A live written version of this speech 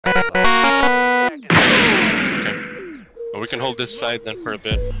can hold this side then for a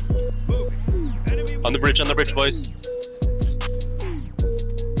bit. On the bridge, boys.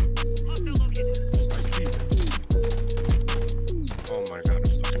 Oh my god,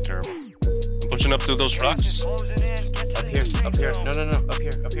 I'm fucking terrible. I'm pushing up through those rocks. Up here. No,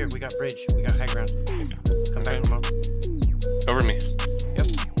 up here. We got bridge. We got high ground. Come back, Ramon. Cover me. Yep.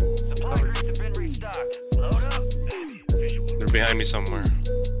 Supply crates have been restocked. Load up. They're behind me somewhere.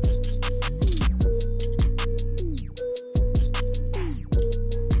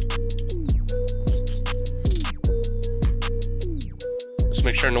 Just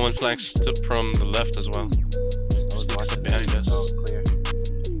make sure no one flanks from the left as well. Sneaks up behind us. Clear.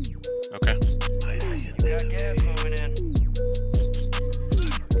 Okay. Got gas moving in.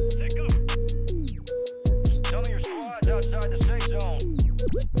 Some of your squad's outside the safe zone.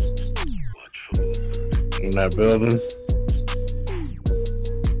 In that building.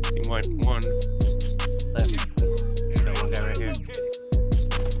 Team white 1. Left. Got one guy right here.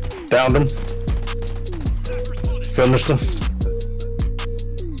 Downed him. Finished him.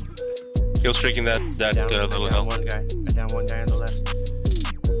 Kill streaking that little hill. One guy. I down one guy on the left.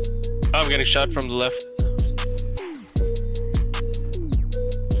 Oh, I'm getting shot from the left.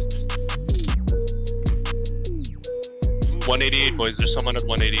 $188, boys. There's someone at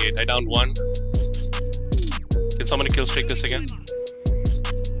 188. I downed one. Can someone kill streak this again?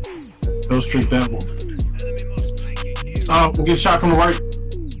 Kill streak that one. Oh, we'll get shot from the right.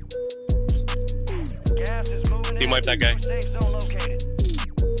 Gas is moving in. Team wipe that guy. Safe zone located.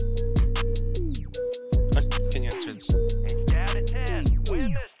 Can you answer this? It's down to 10.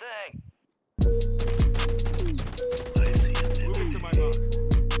 Win this thing. Moving to my mark.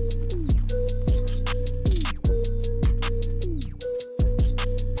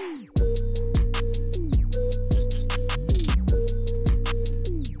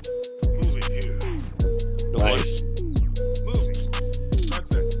 Moving here. Nice. Moving. Touch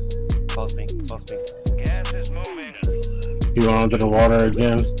that. Pulse me. Gas is moving. He went under the water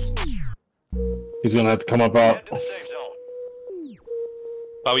again. He's gonna have to come up out. Head to the safe zone.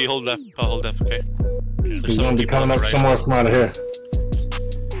 Oh, you hold left. I'll hold left, okay. There's He's some gonna be people on coming the up right. somewhere from out of here.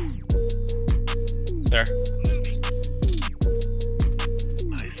 There.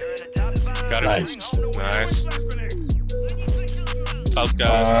 You're in the top 5. Got it. Nice. Nice. House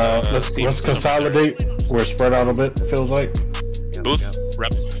got Let's consolidate. We're spread out a bit, feels like. Yep, Booth. yep.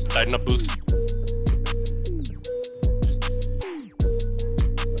 Rep. Tighten up booth.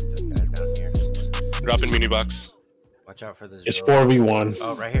 This guy's down here. Drop in mini box. Watch out for this. It's 4v1.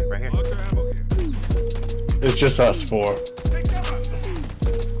 Oh, right here. It's just us 4.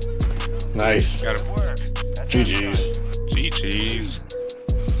 Nice. Got him. Work. GG's. GG's.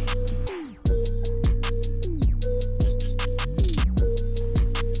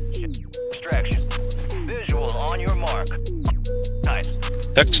 Distraction. Visual on your mark. Nice.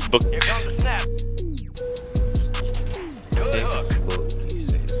 Textbook. Here comes the snap. Good hook.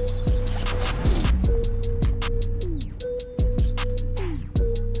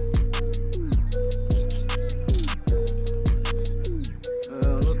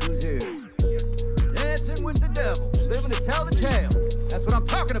 Look who's here. Dancing with the devil, living to tell the tale. That's what I'm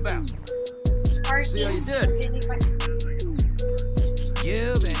talking about. See how you did.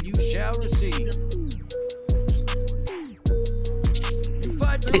 Give and you shall receive. You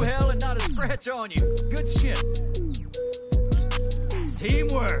fight through hell and not a scratch on you. Good shit.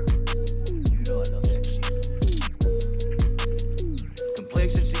 Teamwork. You know I love that shit.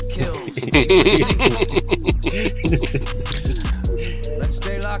 Complacency kills. Let's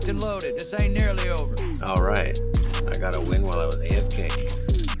stay locked and loaded. This ain't nearly over. All right. I got a win while I was AFK.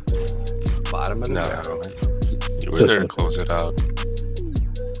 Bottom of the barrel. You were there to close it out.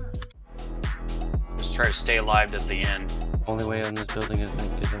 Just try to stay alive to the end. Only way on this building is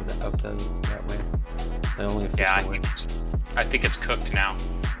up that way. The only official Yeah, way. I think it's cooked now.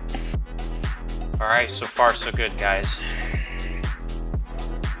 Alright, so far so good, guys.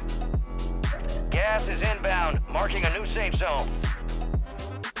 Gas is inbound, marking a new safe zone.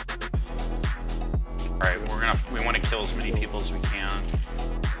 Alright, we want to kill as many people as we can.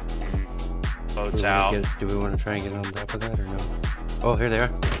 Boats out. Do we want to try and get on top of that or no? Oh, here they are.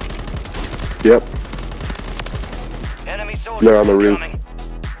 Yep. Enemy soldiers They're on the roof. incoming.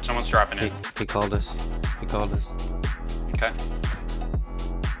 Someone's dropping in. He called us. Okay.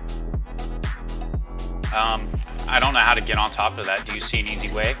 I don't know how to get on top of that. Do you see an easy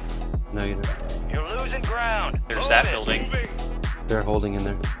way? No, you don't. You're losing ground. There's that building. They're holding in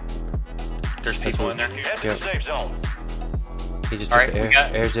there. There's people in there. Head to Yep. the safe zone. He just took Alright, the we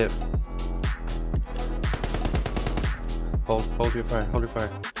got- air zip. Hold your fire.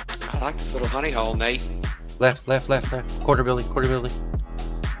 I like this little honey hole, Nate. Left. Quarter building.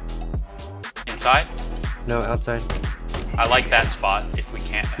 Inside? No, outside. I like that spot if we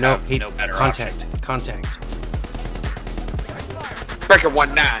can't have no better contact. option. Contact. Breaker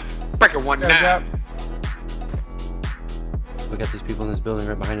 1-9. Breaker 1-9. We got these people in this building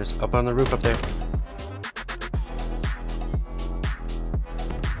right behind us. Up on the roof up there.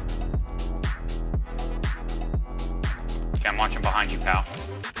 Okay, I'm watching behind you, pal.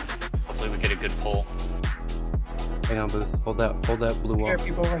 Hopefully we get a good pull. Hang on, Booth. Hold that blue wall. Here,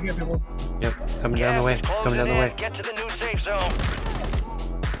 people. Right here, people. Yep, coming down the way. It's coming down the way. Get to the new safe zone.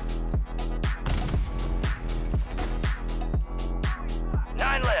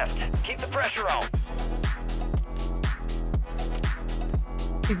 Nine left. Keep the pressure on.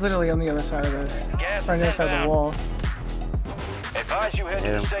 He's literally on the other side of this. Gas Right on the other side of the wall. Advise you head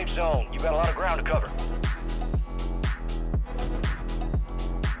to the safe zone. You got a lot of ground to cover.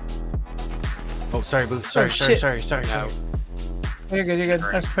 Oh, sorry, Booth. Sorry. No. You're good.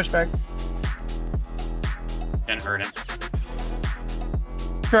 Let's push back. Didn't hurt him.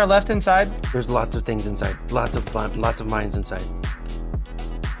 To our left inside. There's lots of things inside. Lots of mines inside.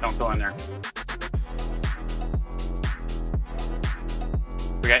 Don't go in there.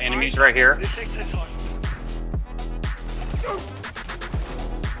 We got enemies right here.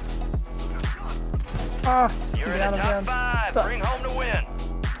 You're in the top 5. Bring home the win.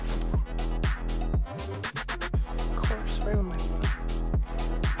 Of course, right with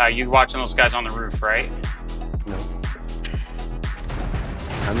my... You watching those guys on the roof, right? No.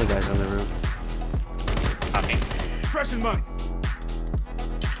 I'm the guys on the roof. Copy. Pressing mine.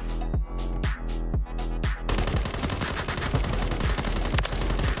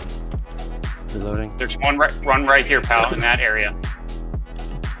 Reloading. There's one right here, pal, in that area.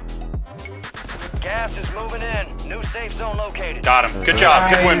 Gas is moving in. New safe zone located. Got him. Good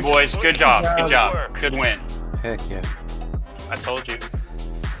job. Good win, boys. Good job. Good win. Heck yeah. I told you.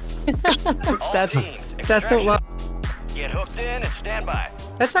 That's not lot. Get hooked in and stand by.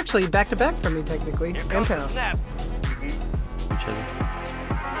 That's actually back-to-back for me, technically. Here comes the Impound. snap.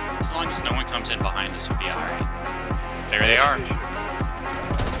 As long as no one comes in behind us, we'll be alright. There they are. You've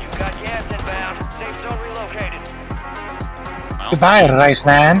got gas inbound. Safe zone relocated. Well, Goodbye, Rice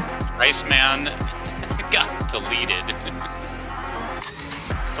Man. Rice Man got deleted.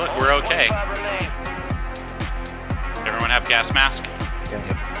 Look, we're okay. 25 remain. Everyone have gas mask?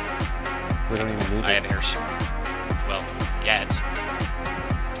 Yeah. We don't even need I it. have air. Well, yet.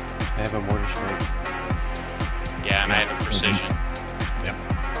 I have a mortar strike. Yeah, and I have a precision. Yep.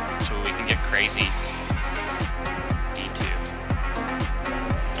 So we can get crazy. Me too.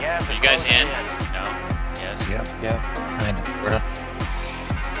 Gas Are is you guys closing in? No? Yes? Yep. Yeah. Kinda. We're up.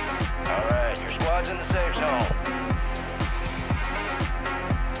 Alright, your squad's in the safe zone.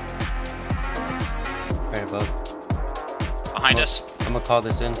 Right above. Behind us? I'm gonna call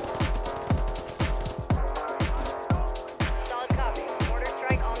this in. Solid copy. Mortar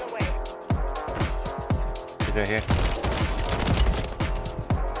strike on the way. He's right here.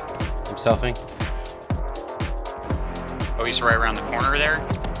 I'm selfing. Oh, he's right around the corner there?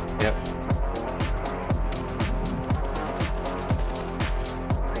 Yep.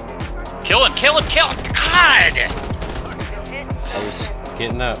 Kill him! God! I was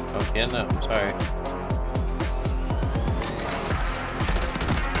getting up. I'm sorry.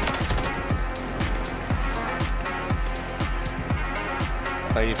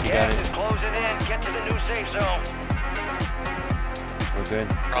 Fight if you got Gas it. is closing in. Get to the new safe zone. We're good.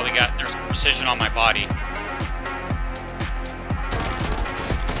 There's precision on my body.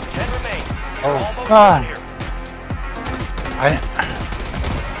 10 remain. Oh, Almost God. done here. I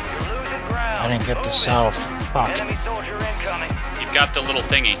You're losing ground. didn't get the Move it. south. Fuck. Enemy soldier incoming. You've got the little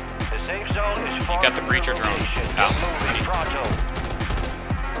thingy. The safe zone is far got the from your breacher drone. location. Out. Move pronto.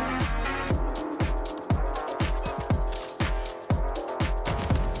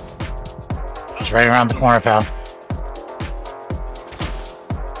 It's right around the corner, pal.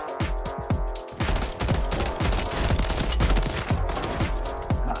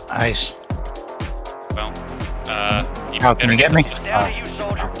 Nice. Well, How can you get me? Down to you,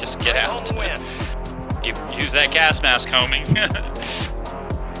 soldier. Just get Bring out. home the win. Use that gas mask, homie.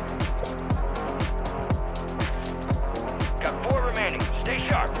 Got 4 remaining. Stay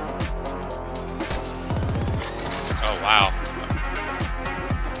sharp. Oh, wow.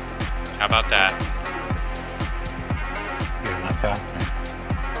 How about that? Here, my pal.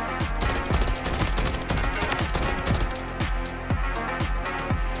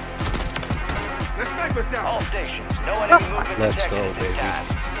 The sniper's down. All stations. No enemy movement Let's detected go, at this baby. time.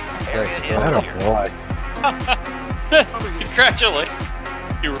 Let's Area go. is clear. Congratulations.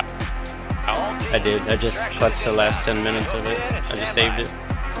 You were out. All teams I did. I just clutched the last 10 minutes of it. I just saved it.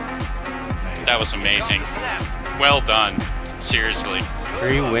 That was amazing. Well done. Seriously.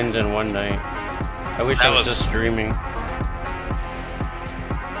 3 wins in one night. I wish I was just streaming.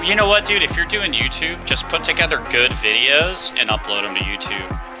 You know what, dude? If you're doing YouTube, just put together good videos and upload them to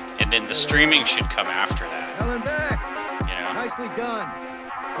YouTube. And then the streaming should come after that. You know? Nicely done.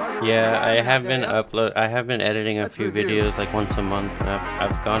 Yeah, I have been editing a few videos like once a month, and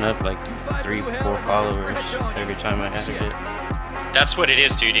I've gone up like 3-4 followers every time I edit it. That's what it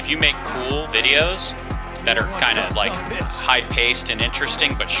is, dude. If you make cool videos that are kind of like high-paced and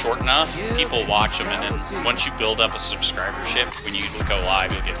interesting but short enough, people watch them, and then once you build up a subscribership, when you go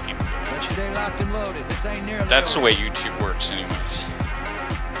live, you'll get people. That's the way YouTube works anyways.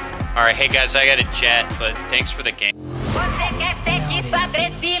 Alright, hey guys, I got a jet, but thanks for the game. Você quer ser disso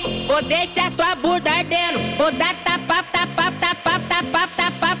agressivo, ou deixa sua bunda ardendo, ou dá tapa, tapa, tapa, tapa,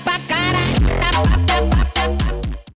 tapa, tapa, cara.